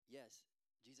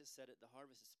Jesus said it, the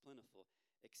harvest is plentiful,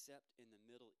 except in the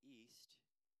Middle East,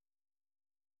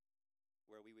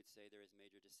 where we would say there is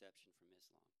major deception from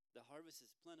Islam. The harvest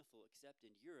is plentiful, except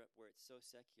in Europe, where it's so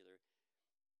secular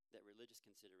that religious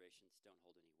considerations don't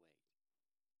hold any weight.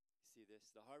 You see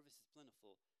this? The harvest is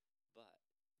plentiful, but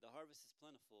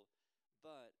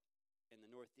in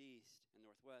the Northeast and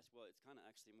Northwest, well, it's kind of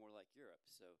actually more like Europe,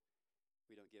 so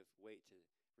we don't give weight to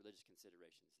religious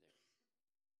considerations there.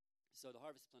 So the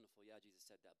harvest is plentiful, yeah, Jesus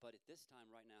said that. But at this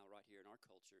time, right now, right here in our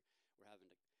culture, we're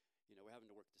having to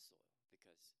work the soil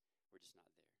because we're just not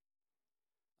there.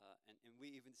 And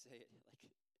we even say it like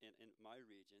in my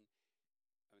region.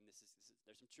 I mean, this is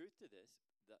there's some truth to this.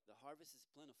 The harvest is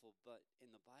plentiful, but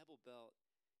in the Bible Belt,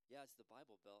 yeah, it's the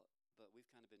Bible Belt, but we've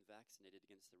kind of been vaccinated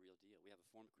against the real deal. We have a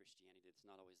form of Christianity that's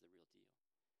not always the real deal.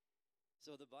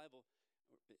 So the Bible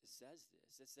says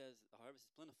this. It says the harvest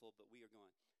is plentiful, but we are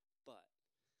going, but.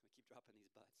 We keep dropping these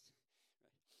buts,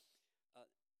 right?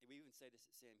 We even say this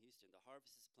at Sam Houston. The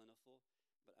harvest is plentiful,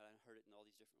 but I heard it in all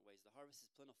these different ways. The harvest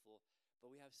is plentiful,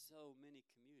 but we have so many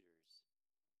commuters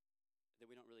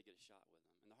that we don't really get a shot with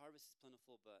them. And the harvest is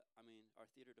plentiful, but, I mean, our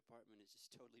theater department is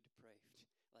just totally depraved.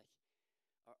 Like,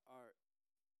 the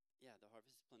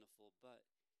harvest is plentiful, but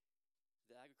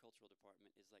the agricultural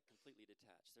department is, like, completely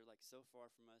detached. They're, like, so far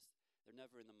from us. They're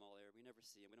never in the mall area. We never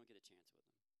see them. We don't get a chance with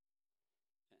them.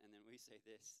 And then we say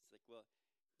this, it's like, well,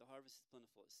 the harvest is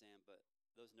plentiful at Sam, but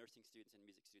those nursing students and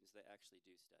music students, they actually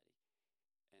do study.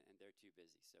 And they're too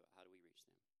busy, so how do we reach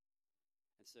them?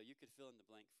 And so you could fill in the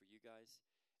blank for you guys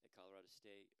at Colorado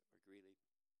State or Greeley.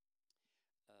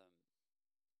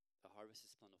 The harvest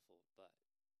is plentiful, but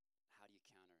how do you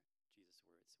counter Jesus'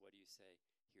 words? What do you say?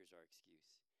 Here's our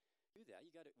excuse. Do that.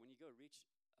 You got to, when you go reach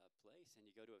a place and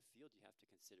you go to a field, you have to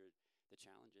consider the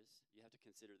challenges. You have to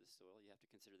consider the soil. You have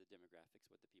to consider the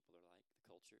demographics, what the people are like, the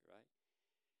culture, right?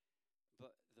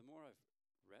 But the more I've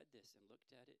read this and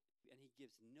looked at it, and he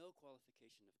gives no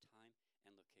qualification of time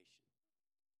and location.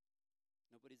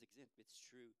 Nobody's exempt. It's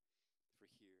true for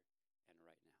here and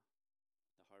right now.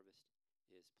 The harvest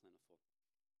is plentiful.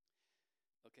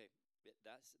 Okay,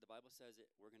 that's the Bible says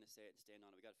it. We're going to say it and stand on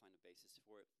it. We got to find a basis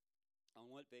for it. On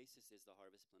what basis is the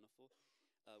harvest plentiful?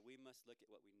 We must look at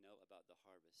what we know about the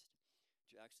harvest.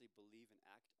 To actually believe and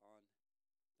act on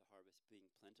the harvest being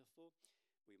plentiful,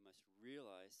 we must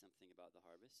realize something about the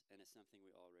harvest, and it's something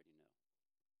we already know.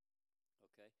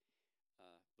 Okay?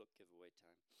 Book giveaway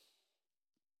time.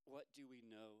 What do we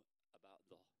know about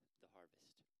the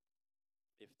harvest?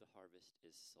 If the harvest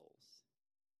is souls.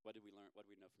 What did we learn? What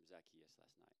did we know from Zacchaeus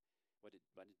last night? What did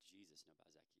Jesus know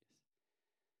about Zacchaeus?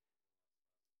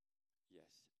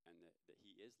 Yes, and that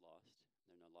he is lost.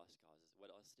 There are no lost causes.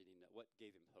 What else did he know? What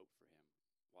gave him hope for him?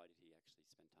 Why did he actually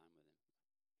spend time with him?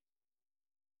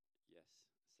 Yes,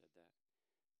 I said that.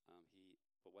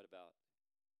 But what about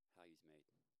how he's made?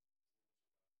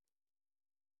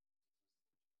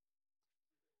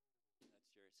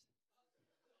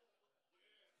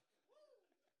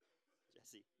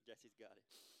 That's yours. Jesse's got it.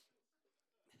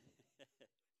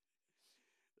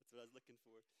 That's what I was looking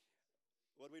for.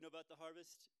 What do we know about the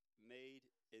harvest? Made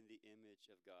in the image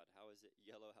of God. How is it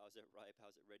yellow? How is it ripe?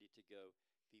 How is it ready to go?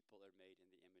 People are made in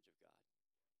the image of God.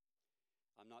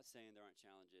 I'm not saying there aren't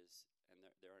challenges and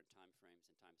there aren't time frames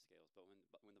and time scales, but when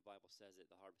the Bible says it,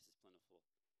 the harvest is plentiful,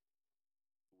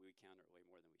 we counter it way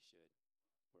more than we should.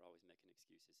 We're always making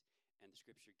excuses. And the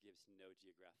scripture gives no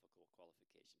geographical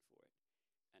qualification for it.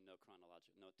 And no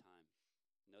chronological, no time,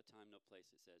 no place.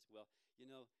 It says, well,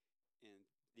 in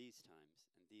these times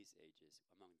and these ages,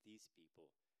 among these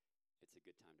people, it's a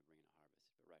good time to bring in a harvest,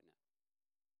 but right now.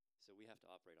 So we have to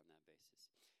operate on that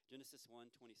basis. Genesis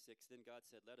 1:26, then God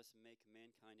said, let us make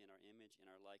mankind in our image, in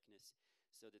our likeness,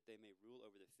 so that they may rule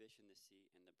over the fish in the sea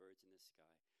and the birds in the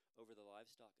sky, over the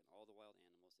livestock and all the wild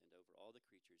animals, and over all the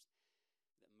creatures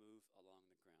that move along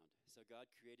the ground. So God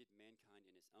created mankind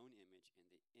in his own image. In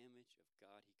the image of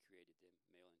God he created them,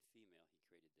 male and female he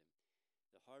created them.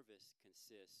 The harvest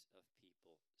consists of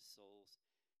people, souls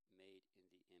made in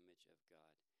the image of God.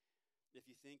 If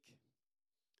you think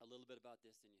a little bit about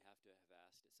this, then you have to have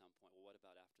asked at some point, well, what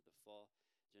about after the fall?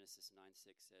 Genesis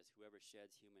 9:6 says, whoever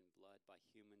sheds human blood, by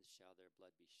humans shall their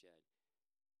blood be shed.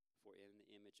 For in the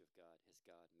image of God has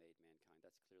God made mankind.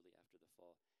 That's clearly after the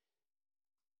fall.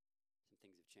 Some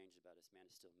things have changed about us. Man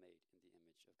is still made in the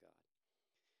image of God.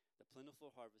 The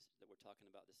plentiful harvest that we're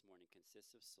talking about this morning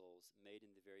consists of souls made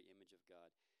in the very image of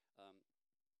God.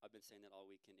 I've been saying that all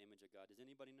weekend, image of God. Does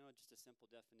anybody know just a simple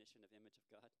definition of image of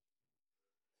God?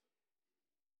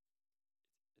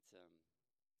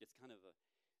 It's kind of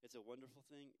it's a wonderful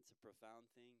thing. It's a profound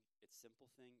thing. It's a simple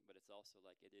thing, but it's also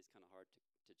like it is kind of hard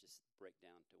to just break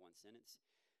down to one sentence.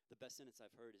 The best sentence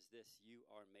I've heard is this: you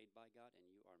are made by God and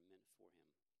you are meant for him.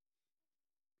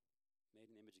 Made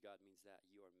in the image of God means that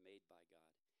you are made by God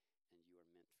and you are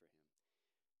meant for him.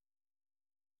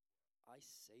 I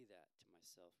say that to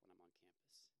myself when I'm on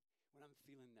campus. When I'm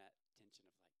feeling that tension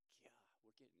of like, God,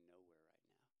 we're getting nowhere right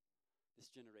now.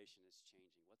 This generation is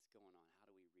changing. What's going on?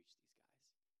 How do we reach these guys?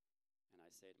 And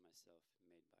I say to myself,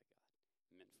 made by God,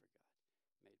 meant for God,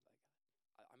 made by God.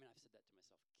 I mean, I've said that to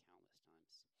myself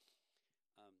countless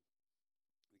times.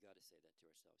 We got to say that to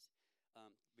ourselves.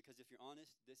 Because if you're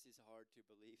honest, this is hard to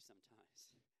believe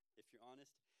sometimes. If you're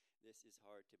honest, this is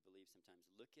hard to believe sometimes.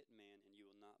 Look at man and you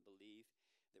will not believe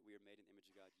that we are made in the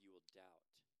image of God. You will doubt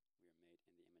we are made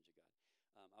in the image of God.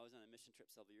 I was on a mission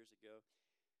trip several years ago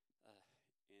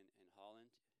in Holland,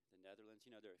 the Netherlands.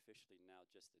 You know, they're officially now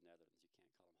just the Netherlands. You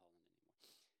can't call them Holland anymore.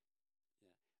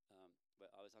 Yeah. But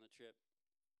I was on a trip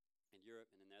in Europe,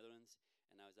 in the Netherlands,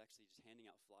 and I was actually just handing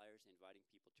out flyers, inviting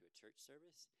people to a church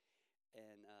service.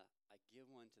 And I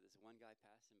give one to this one guy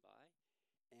passing by,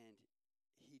 and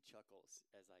he chuckles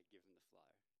as I give him the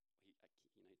flyer.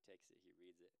 He takes it, he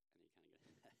reads it, and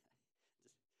he kind of goes,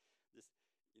 just,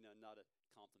 not a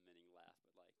complimenting laugh,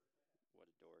 but like, what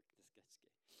a dork, this guy's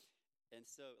gay. And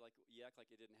so, like, you act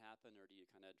like it didn't happen, or do you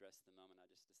kind of address the moment?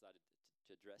 I just decided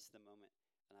to address the moment,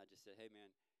 and I just said, hey, man,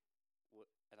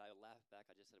 what? And I laughed back.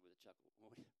 I just said it with a chuckle,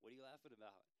 what are you laughing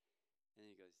about? And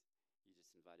he goes, you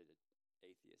just invited an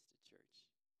atheist to church.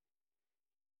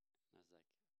 And I was like,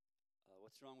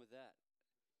 what's wrong with that?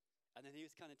 And then he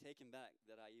was kind of taken back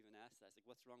that I even asked that. I was like,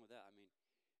 what's wrong with that? I mean,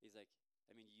 he's like,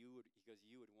 you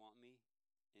would want me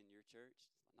in your church?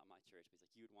 Not my church, but he's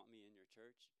like, you would want me in your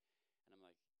church? And I'm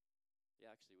like,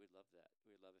 yeah, actually, we'd love that.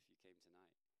 We'd love if you came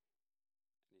tonight.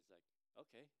 And he's like,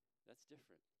 okay, that's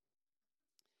different.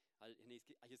 And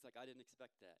he's like, I didn't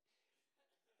expect that.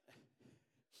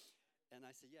 And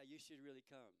I said, yeah, you should really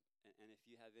come. And if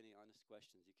you have any honest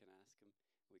questions, you can ask him.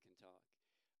 We can talk.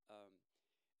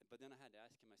 But then I had to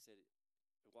ask him, I said,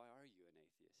 why are you an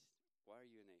atheist? Why are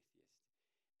you an atheist?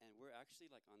 And we're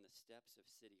actually like on the steps of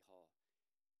City Hall.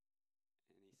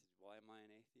 And he said, why am I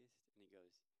an atheist? And he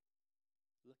goes,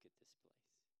 look at this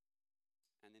place.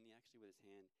 And then he actually, with his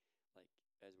hand, like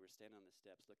as we're standing on the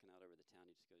steps looking out over the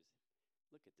town, he just goes,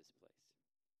 look at this place.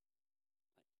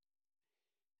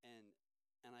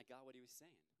 And I got what he was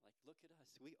saying. Like, look at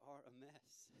us. We are a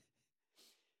mess.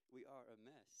 We are a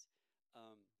mess.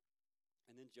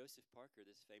 And then Joseph Parker,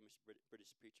 this famous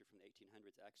British preacher from the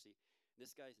 1800s, actually,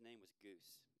 this guy's name was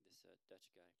Goose, this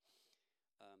Dutch guy.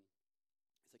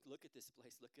 It's like, look at this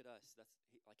place, look at us. Like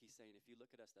he's saying, if you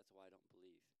look at us, that's why I don't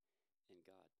believe in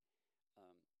God.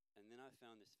 And then I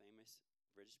found this famous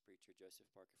British preacher, Joseph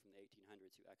Parker from the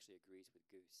 1800s, who actually agrees with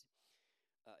Goose.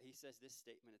 He says this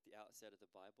statement at the outset of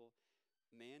the Bible,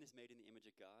 man is made in the image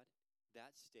of God.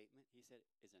 That statement, he said,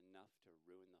 is enough to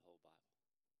ruin the whole Bible.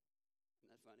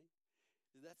 Isn't that funny?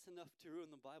 That's enough to ruin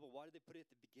the Bible. Why did they put it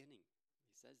at the beginning?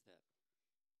 He says that.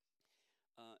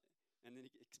 And then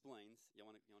he explains. You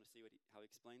want to see how he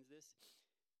explains this?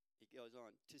 He goes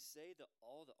on to say that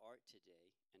all the art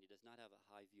today, and he does not have a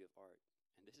high view of art.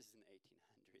 And this is in the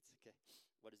 1800s. Okay,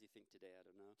 what does he think today? I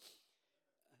don't know.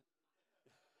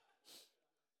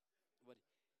 What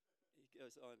he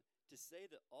goes on to say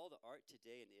that all the art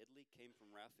today in Italy came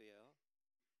from Raphael.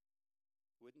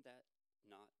 Wouldn't that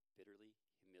not bitterly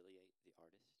humiliate the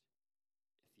artist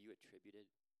if you attributed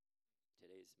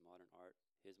today's modern art,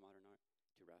 his modern art,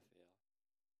 to Raphael?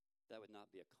 That would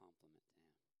not be a compliment to him.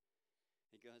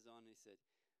 He goes on and he said,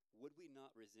 would we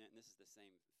not resent, and this is the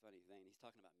same funny vein, he's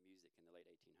talking about music in the late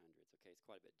 1800s, okay? It's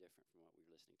quite a bit different from what we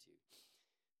were listening to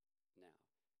now.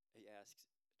 He asks,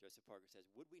 Joseph Parker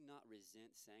says, would we not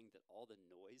resent saying that all the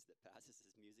noise that passes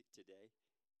as music today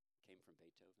came from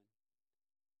Beethoven?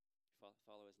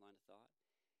 Follow his line of thought?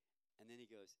 And then he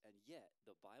goes, and yet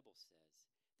the Bible says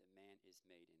that man is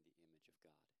made in the image of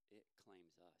God. It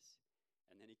claims us.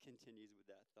 And then he continues with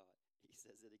that thought. He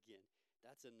says it again.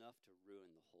 That's enough to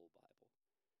ruin the whole Bible.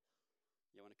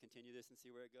 You want to continue this and see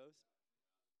where it goes?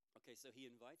 Okay, so he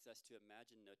invites us to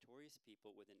imagine notorious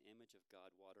people with an image of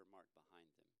God watermarked behind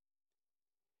them.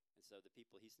 And so the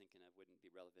people he's thinking of wouldn't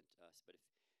be relevant to us. But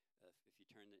if you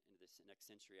turn into this next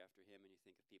century after him and you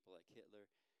think of people like Hitler,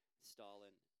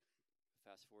 Stalin,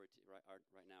 fast forward to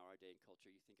right now, our day in culture,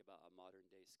 you think about a modern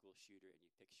day school shooter and you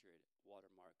picture a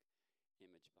watermark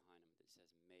image behind him that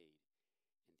says made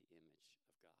in the image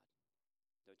of God.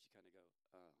 Don't you kind of go,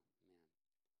 oh, man.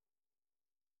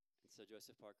 And so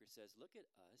Joseph Parker says, look at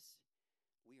us.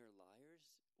 We are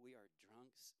liars, we are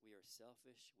drunks, we are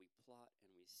selfish, we plot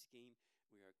and we scheme,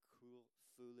 we are cruel,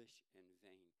 foolish, and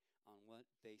vain. On what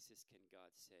basis can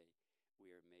God say we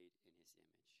are made in his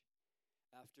image?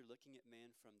 After looking at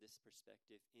man from this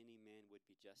perspective, any man would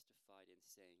be justified in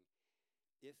saying,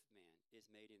 if man is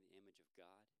made in the image of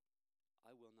God,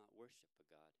 I will not worship a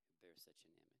God who bears such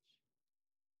an image.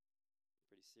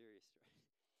 Pretty serious, right?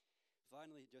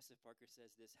 Finally, Joseph Parker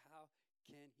says this, how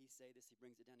can he say this? He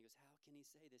brings it down. He goes, how can he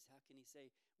say this? How can he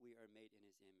say we are made in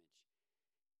his image?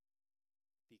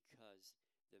 Because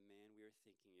the man we are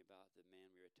thinking about, the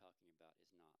man we are talking about,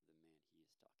 is not the man he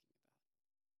is talking about.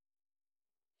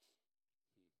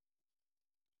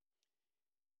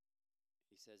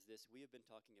 He says this, we have been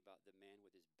talking about the man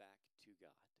with his back to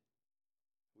God.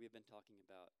 We have been talking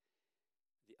about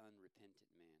the unrepentant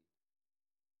man,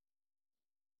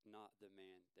 not the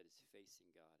man that is facing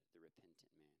God, the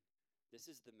repentant man. This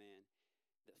is the man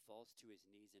that falls to his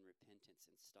knees in repentance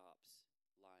and stops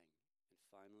lying and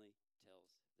finally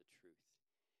tells the truth.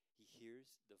 He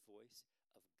hears the voice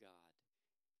of God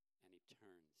and he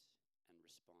turns and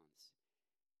responds.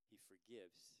 He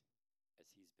forgives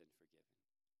as he's been forgiven.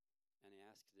 And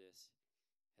I ask this,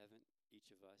 haven't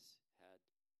each of us had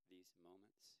these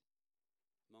moments?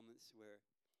 Moments where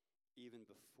even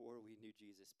before we knew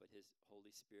Jesus, but his Holy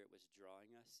Spirit was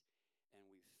drawing us, and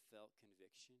we felt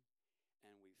conviction,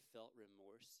 and we felt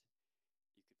remorse.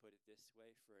 You could put it this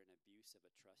way, for an abuse of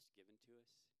a trust given to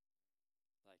us.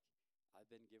 Like, I've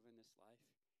been given this life,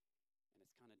 and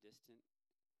it's kind of distant,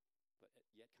 but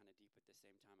yet kind of deep at the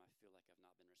same time. I feel like I've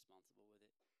not been responsible with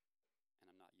it, and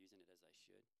I'm not using it as I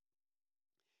should.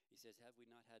 He says, have we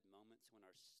not had moments when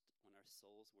our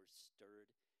souls were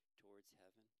stirred towards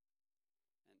heaven?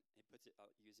 And he puts it,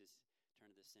 I'll use his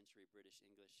turn of the century British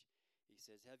English. He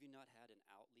says, have you not had an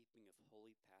outleaping of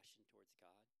holy passion towards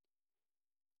God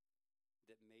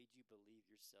that made you believe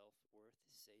yourself worth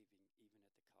saving even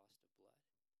at the cost of blood?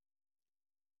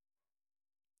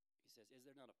 He says, is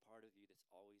there not a part of you that's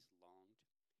always longed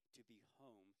to be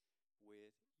home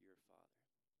with your Father?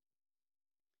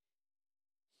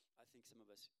 I think some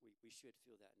of us, we should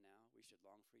feel that now. We should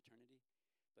long for eternity.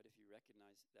 But if you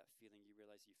recognize that feeling, you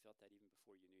realize you felt that even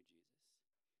before you knew Jesus.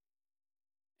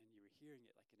 And you were hearing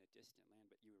it like in a distant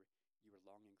land, but you were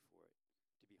longing for it,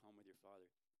 to be home with your Father.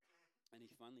 And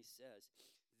he finally says,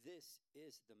 this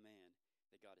is the man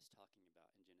that God is talking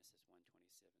about in Genesis 1:27.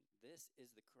 This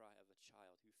is the cry of a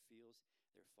child who feels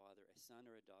their father, a son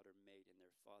or a daughter made in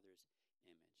their father's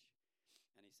image.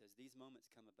 And he says, these moments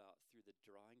come about through the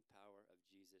drawing power of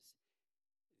Jesus,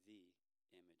 the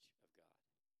image of God.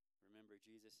 Remember,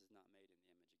 Jesus is not made in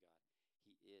the image of God.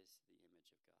 He is the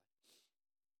image of God.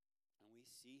 And we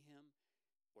see him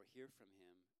or hear from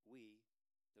him, we,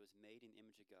 those made in the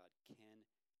image of God, can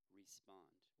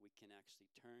respond. We can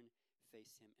actually turn,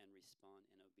 face him, and respond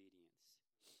in obedience.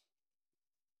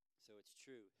 So it's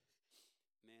true.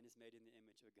 Man is made in the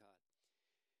image of God.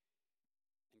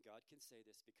 And God can say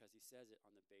this because he says it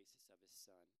on the basis of his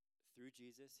Son. Through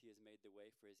Jesus, he has made the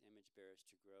way for his image bearers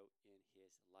to grow in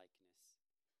his likeness.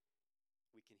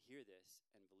 We can hear this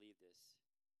and believe this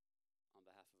on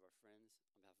behalf of our friends,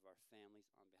 on behalf of our families,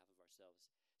 on behalf of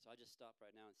ourselves. So I just stop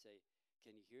right now and say,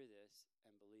 can you hear this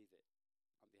and believe it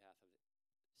on behalf of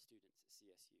the students at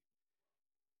CSU?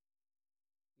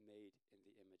 Made in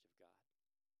the image of God.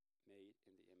 Made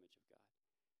in the image of God.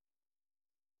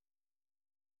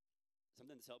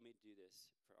 Something that's helped me do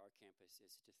this for our campus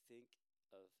is to think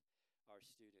of our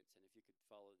students. And if you could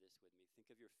follow this with me, think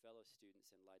of your fellow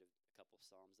students in light of a couple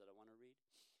Psalms that I want to read.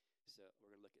 So we're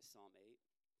going to look at Psalm 8.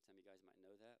 Some of you guys might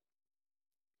know that.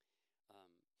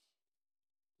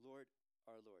 Lord,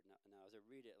 our Lord. Now, as I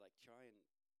read it, like try and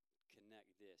connect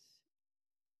this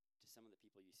to some of the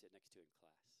people you sit next to in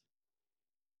class.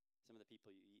 Some of the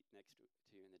people you eat next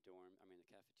to in the dorm, the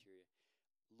cafeteria.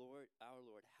 Lord, our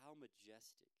Lord, how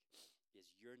majestic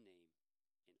is your name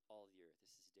in all the earth.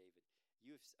 This is David.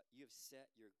 You have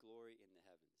set your glory in the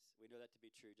heavens. We know that to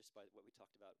be true just by what we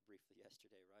talked about briefly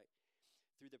yesterday, right?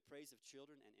 Through the praise of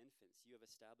children and infants, you have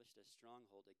established a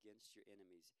stronghold against your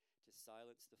enemies to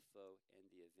silence the foe and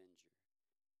the avenger.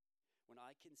 When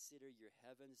I consider your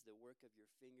heavens, the work of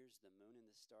your fingers, the moon and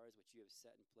the stars which you have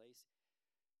set in place,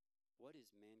 what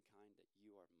is mankind that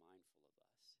you are mindful of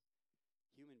us?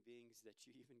 Human beings that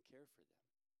you even care for them.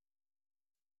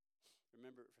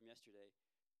 Remember from yesterday,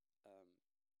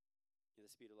 the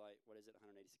speed of light, what is it,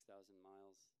 186,000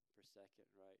 miles per second,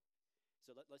 right?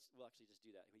 So we'll actually just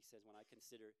do that. He says, when I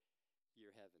consider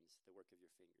your heavens, the work of your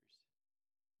fingers.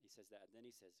 He says that, and then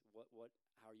he says,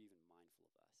 how are you even mindful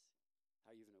of us?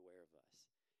 How are you even aware of us?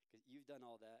 Because you've done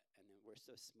all that, and then we're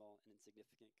so small and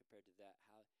insignificant compared to that.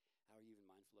 How are you even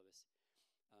mindful of us?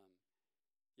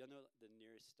 Y'all know the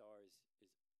nearest star is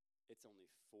it's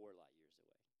only 4 light years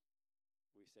away.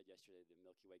 We said yesterday the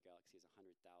Milky Way galaxy is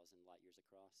 100,000 light years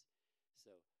across.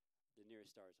 So the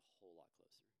nearest star is a whole lot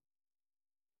closer.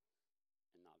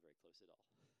 And not very close at all.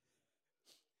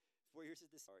 4 years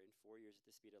at the star and 4 years at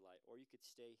the speed of light. Or you could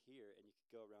stay here and you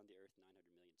could go around the earth 900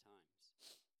 million times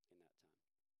in that time.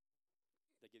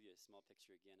 They give you a small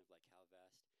picture again of like how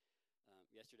vast.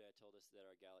 Yesterday I told us that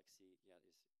our galaxy, is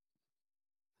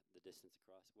the distance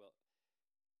across. Well,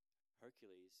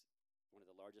 Hercules, one of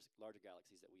the larger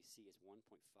galaxies that we see, is 1.5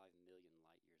 million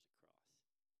light years across.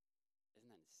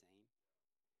 Isn't that insane?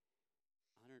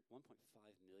 1.5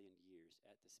 million years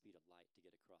at the speed of light to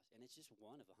get across. And it's just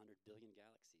one of 100 billion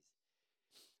galaxies.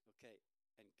 Okay,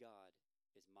 and God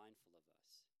is mindful of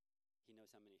us. He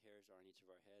knows how many hairs are on each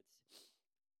of our heads.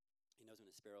 He knows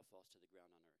when a sparrow falls to the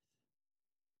ground on earth.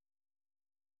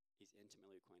 He's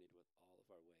intimately acquainted with all of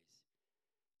our ways.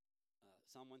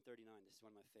 Psalm 139, this is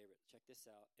one of my favorites. Check this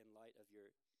out in light of your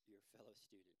fellow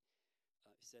student.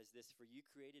 It says this, "For you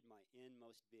created my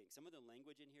inmost being." Some of the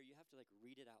language in here, you have to like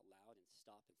read it out loud and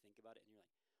stop and think about it. And you're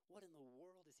like, what in the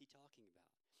world is he talking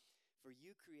about? "For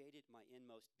you created my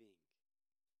inmost being."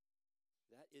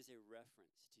 That is a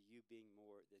reference to you being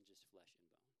more than just flesh and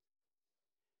bone.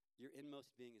 Your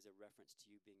inmost being is a reference to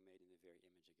you being made in the very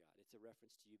image of God. It's a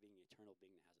reference to you being an eternal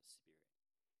being that has a spirit.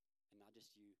 And not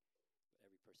just you, but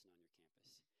every person on your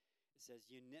campus. It says,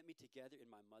 "You knit me together in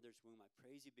my mother's womb. I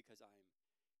praise you because I am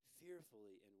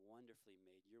fearfully and wonderfully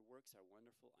made. Your works are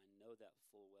wonderful. I know that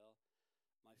full well.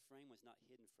 My frame was not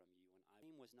hidden from you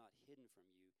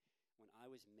when I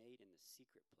was made in the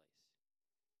secret place."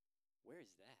 Where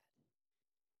is that?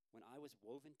 "When I was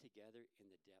woven together in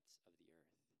the depths of the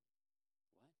earth."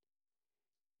 What?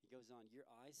 He goes on, "Your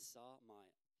eyes saw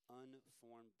my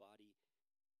unformed body."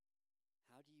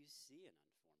 How do you see an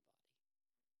unformed body?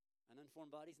 An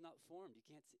unformed body is not formed. You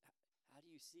can't see. How do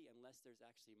you see unless there's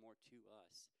actually more to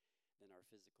us than our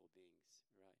physical beings,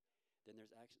 right? Then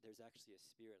there's actually a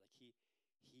spirit. Like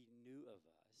he knew of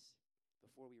us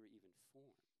before we were even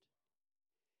formed.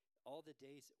 "All the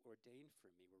days ordained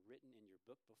for me were written in your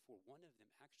book before one of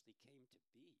them actually came to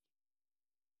be."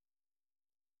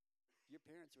 Your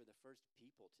parents were the first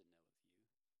people to know of you,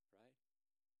 right?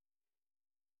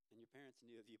 And your parents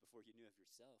knew of you before you knew of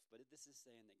yourself. But this is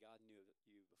saying that God knew of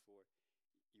you before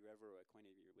you were ever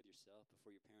acquainted with yourself,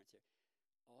 before your parents here.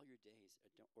 All your days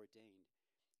ordained,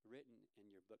 written in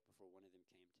your book before one of them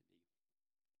came to be.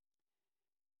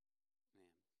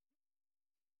 Man,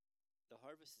 the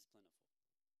harvest is plentiful.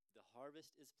 The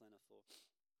harvest is plentiful,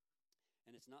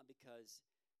 and it's not because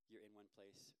you're in one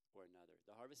place or another.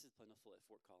 The harvest is plentiful at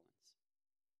Fort Collins.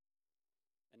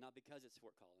 And not because it's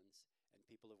Fort Collins and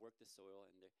people have worked the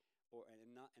soil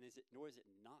nor is it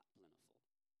not plentiful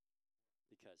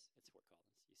because it's Fort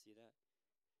Collins. You see that?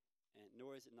 And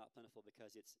nor is it not plentiful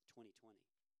because it's 2020.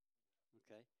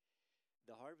 Okay?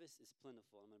 The harvest is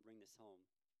plentiful. I'm going to bring this home.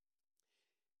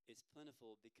 It's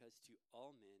plentiful because to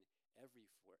all men,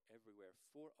 everywhere,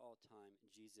 for all time,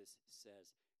 Jesus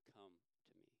says, "Come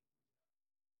to me."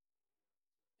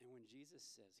 And when Jesus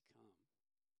says, "Come,"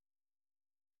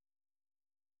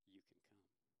 you can come.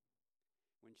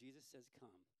 When Jesus says,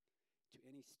 "Come," to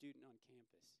any student on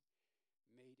campus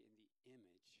made in the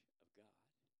image of God,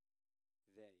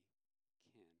 they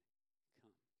can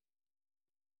come.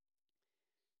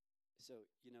 So,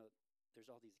 there's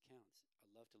all these accounts. I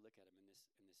love to look at them in this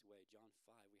way. John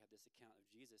 5, we have this account of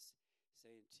Jesus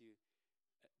saying to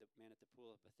the man at the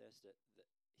pool of Bethesda that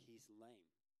he's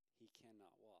lame. He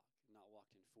cannot walk. Not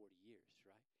walked in 40 years,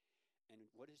 right? And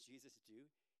what does Jesus do?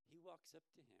 He walks up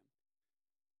to him.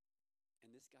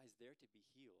 And this guy's there to be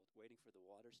healed, waiting for the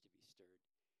waters to be stirred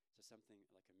so something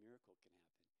like a miracle can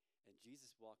happen. And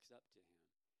Jesus walks up to him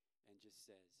and just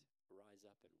says, "Rise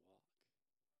up and walk."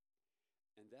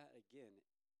 And that, again,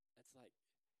 that's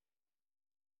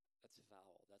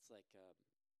foul. That's like bad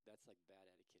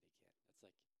etiquette again. That's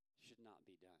like should not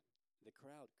be done. The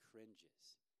crowd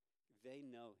cringes. They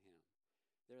know him.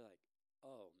 They're like,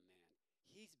 "Oh man,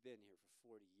 he's been here for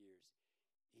 40 years.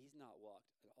 He's not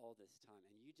walked all this time,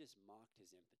 and you just mocked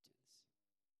his impotence.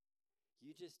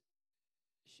 You just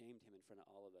shamed him in front of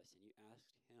all of us, and you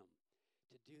asked him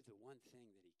to do the one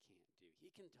thing that he can't do.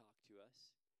 He can talk to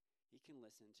us. He can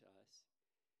listen to us.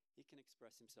 He can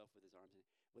express himself with his arms,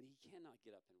 but he cannot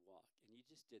get up and walk, and you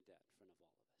just did that in front of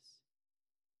all of us."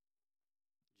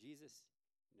 Jesus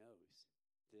knows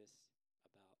this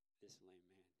about this lame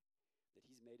man, that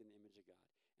he's made in the image of God.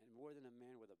 And more than a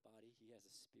man with a body, he has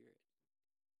a spirit.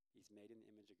 He's made in the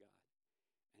image of God.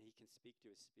 And he can speak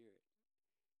to his spirit,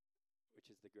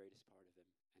 which is the greatest part of him.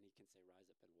 And he can say,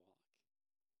 rise up and walk.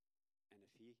 And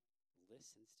if he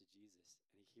listens to Jesus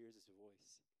and he hears his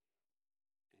voice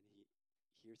and he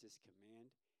hears his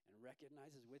command and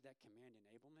recognizes with that command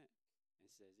enablement and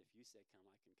says, if you say come,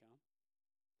 I can come,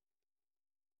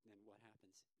 then what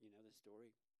happens? You know the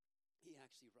story? He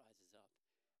actually rises up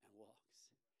and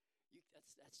walks.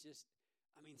 That's just,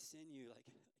 sinew, like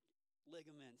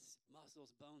ligaments,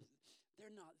 muscles, bones,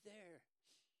 they're not there.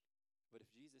 But if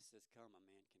Jesus says come, a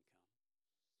man can come.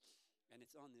 And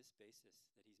it's on this basis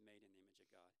that he's made in the image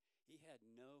of God. He had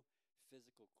no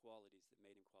physical qualities that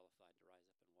made him qualified to rise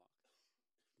up and walk.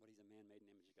 But he's a man made in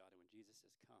the image of God. And when Jesus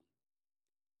says come,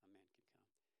 a man can come.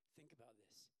 Think about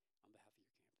this on behalf of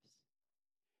your campus.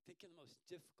 Think of the most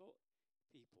difficult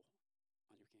people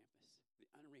on your campus, the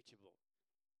unreachable.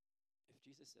 If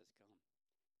Jesus says come,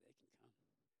 they can come.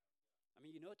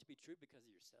 You know it to be true because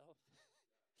of yourself,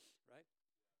 right?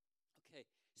 Okay,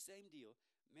 same deal.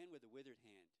 Man with a withered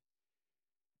hand.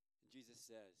 Jesus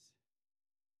says,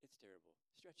 it's terrible.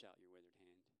 Stretch out your withered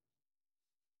hand.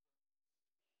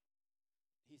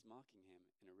 He's mocking him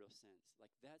in a real sense.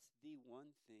 Like that's the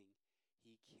one thing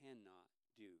he cannot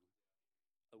do.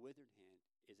 A withered hand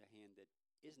is a hand that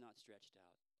is not stretched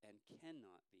out and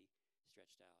cannot be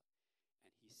stretched out.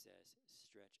 And he says,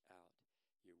 stretch out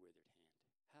your withered hand.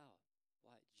 How?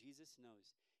 Why? Jesus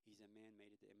knows he's a man made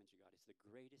in the image of God. It's the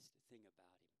greatest thing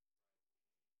about him.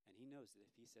 And he knows that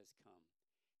if he says come,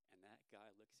 and that guy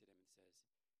looks at him and says,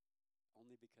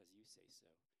 only because you say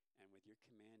so, and with your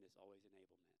command is always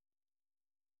enablement,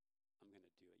 I'm going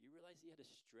to do it. You realize he had to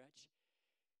stretch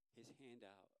his hand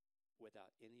out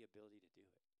without any ability to do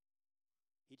it.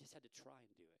 He just had to try and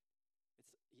do it.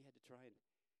 He had to try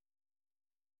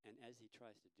and as he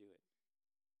tries to do it,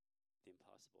 the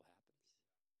impossible happens.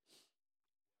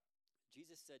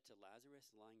 Jesus said to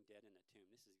Lazarus lying dead in a tomb,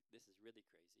 this is really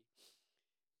crazy,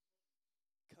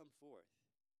 come forth.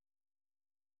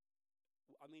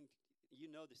 You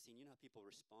know the scene. You know how people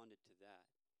responded to that.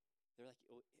 They're like,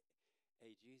 oh,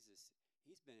 hey, Jesus,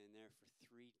 he's been in there for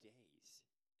 3 days,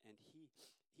 and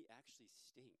he actually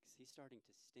stinks. He's starting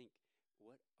to stink.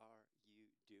 What are you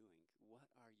doing? What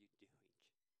are you doing?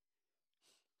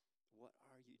 What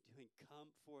are you doing?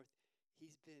 Come forth.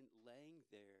 He's been laying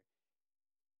there,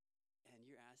 and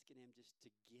you're asking him just to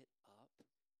get up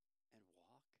and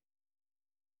walk?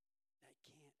 That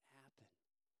can't happen.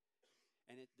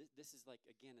 And this is like,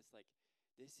 again, it's like,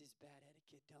 this is bad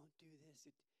etiquette. Don't do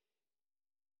this.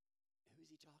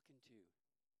 Who's he talking to?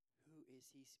 Who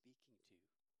is he speaking to?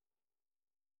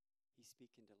 He's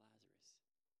speaking to Lazarus,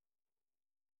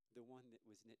 the one that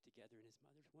was knit together in his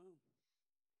mother's womb,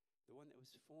 the one that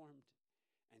was formed,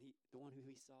 and the one who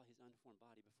he saw his unformed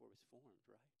body before it was formed,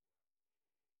 right?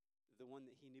 The one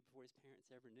that he knew before his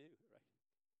parents ever knew, right?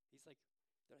 They're like,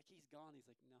 he's gone. He's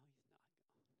like, no, he's not gone.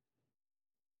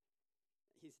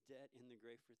 He's dead in the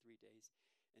grave for 3 days.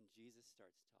 And Jesus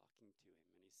starts talking to him,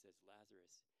 and he says,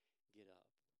 Lazarus, get up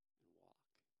and walk.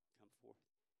 Come forth.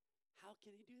 How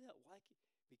can he do that? Why?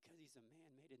 Because he's a man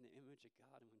made in the image of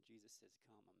God, and when Jesus says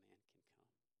come, a man can come.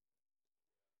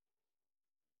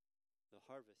 The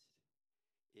harvest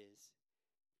is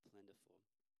plentiful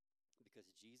because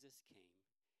Jesus came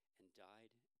and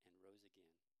died and rose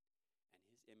again.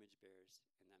 And his image bearers,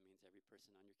 and that means every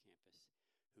person on your campus,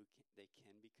 they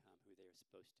can become who they are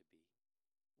supposed to be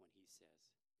when he says,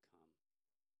 come to me.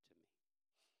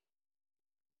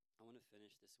 I want to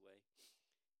finish this way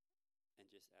and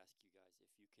just ask you guys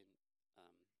if you can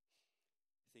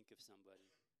think of somebody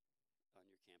on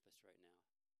your campus right now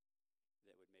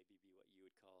that would maybe be what you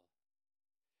would call,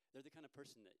 they're the kind of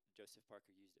person that Joseph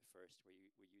Parker used at first, where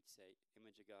you'd say,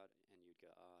 image of God, and you'd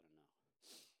go, oh,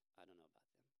 I don't know about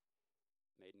them.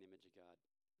 Made in the image of God,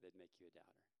 they'd make you a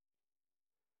doubter.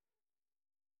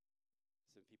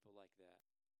 Some people like that,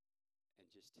 and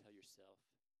just tell yourself,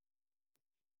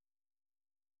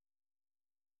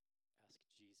 ask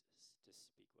Jesus to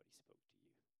speak what he spoke to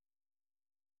you.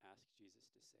 Ask Jesus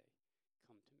to say,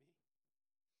 come to me.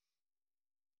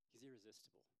 He's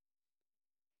irresistible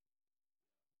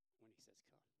when he says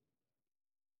come.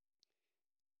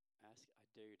 Ask, I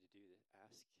dare you to do this.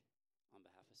 Ask on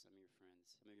behalf of some of your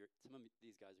friends. Some of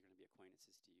these guys are going to be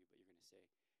acquaintances to you, but you're going to say,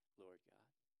 Lord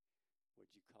God,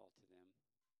 would you call to them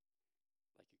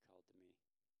like you called to me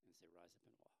and say, rise up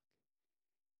and walk?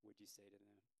 Would you say to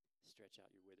them, stretch out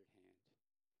your withered hand?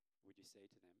 Would you say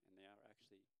to them, and they are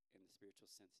actually in the spiritual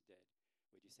sense dead,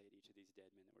 would you say to each of these dead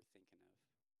men that we're thinking of,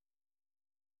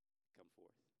 come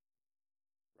forth,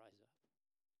 rise up,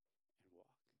 and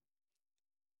walk?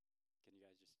 Can you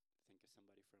guys just think of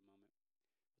somebody for a moment?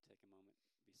 We'll take a moment,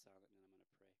 be be silent, and I'm going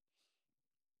to pray.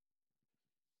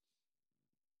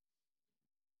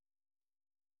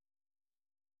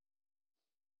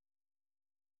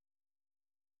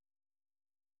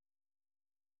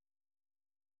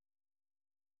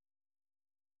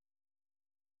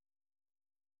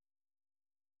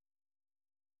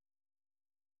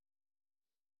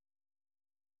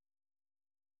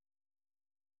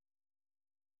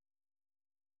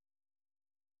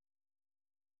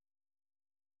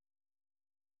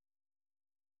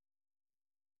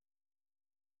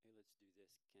 Hey, let's do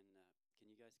this. Can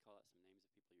you guys call out some names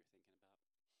of people you're thinking about?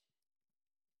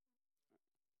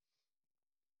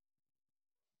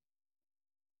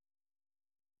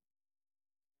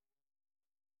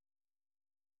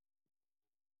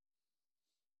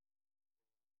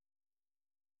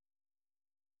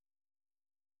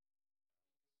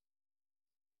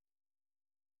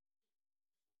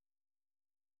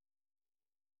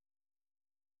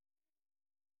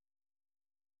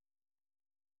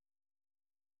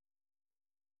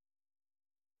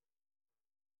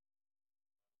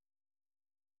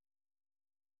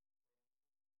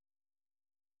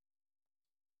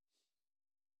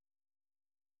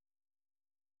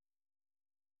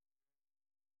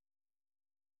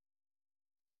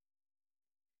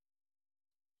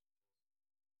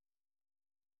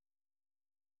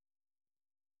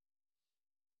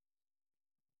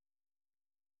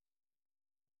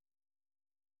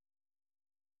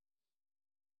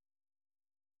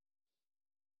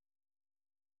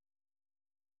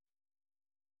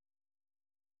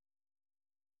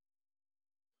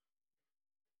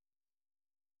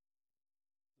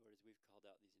 Lord, as we've called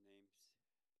out these names,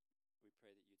 we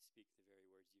pray that you'd speak the very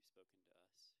words you've spoken to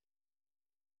us.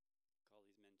 Call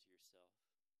these men to yourself.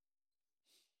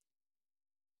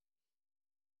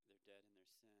 They're dead in their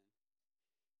sin.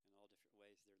 In all different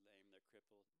ways, they're lame, they're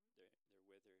crippled, they're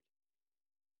withered.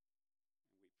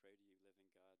 And we pray to you, living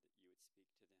God, that you would speak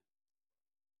to them.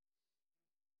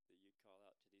 That you'd call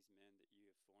out to these men that you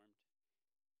have formed,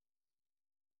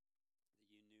 that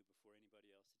you knew before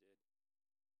anybody else did.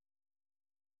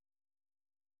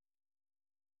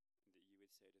 And that you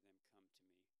would say to them, come to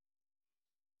me.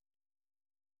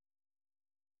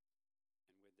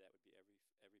 And with that would be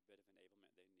every bit of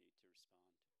enablement they need to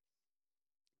respond,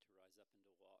 to rise up and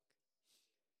to walk.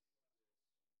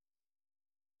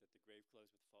 That the grave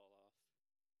clothes would fall off,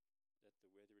 that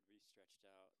the withered would be stretched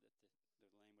out, that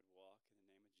the lame would walk in the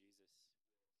name of Jesus.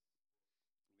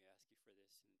 And we ask you for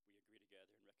this, and we agree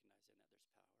together and recognize in that there's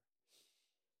power.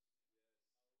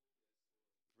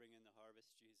 Bring in the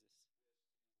harvest, Jesus.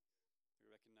 We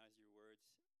recognize your words.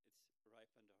 It's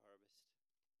ripe unto harvest.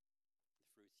 The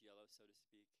fruit's yellow, so to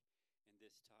speak. In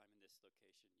this time, in this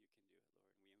location, you can do it,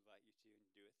 Lord. And we invite you to, and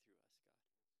do it through us, God.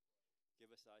 Give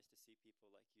us eyes to see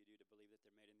people like you do, to believe that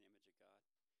they're made in the image of God.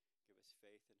 Give us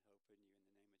faith and hope in you in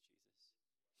the name of Jesus.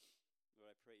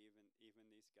 Lord, I pray even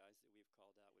these guys that we've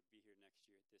called out would be here next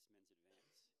year at this men's advance.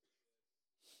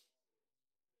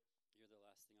 You're the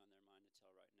last thing on their mind to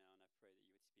tell right now, and I pray that you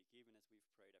would speak. Even as we've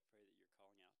prayed, I pray that you're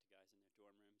calling out to guys in their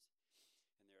dorm rooms,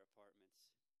 in their apartments,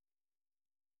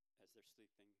 as they're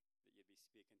sleeping, that you'd be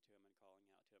speaking to them and calling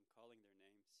out to them, calling their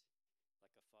names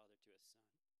like a father to a son.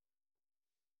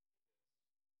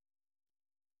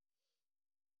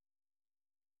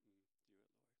 Do it,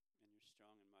 Lord, in your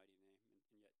strong and mighty name,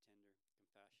 and yet tender,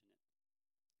 compassionate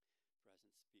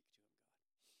presence. Speak to him, God.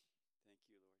 Thank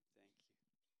you, Lord. Thank you.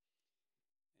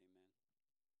 Amen.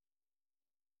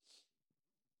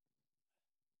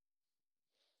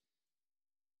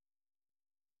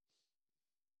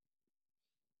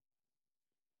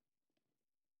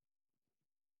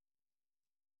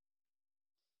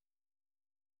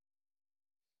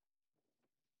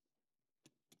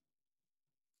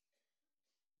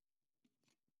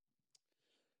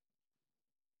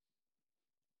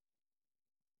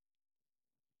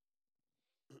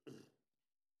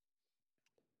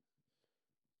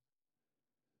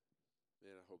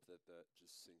 Man, I hope that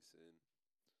just sinks in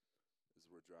as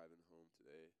we're driving home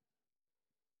today.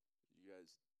 You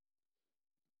guys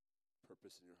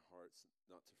purpose in your hearts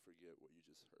not to forget what you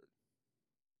just heard.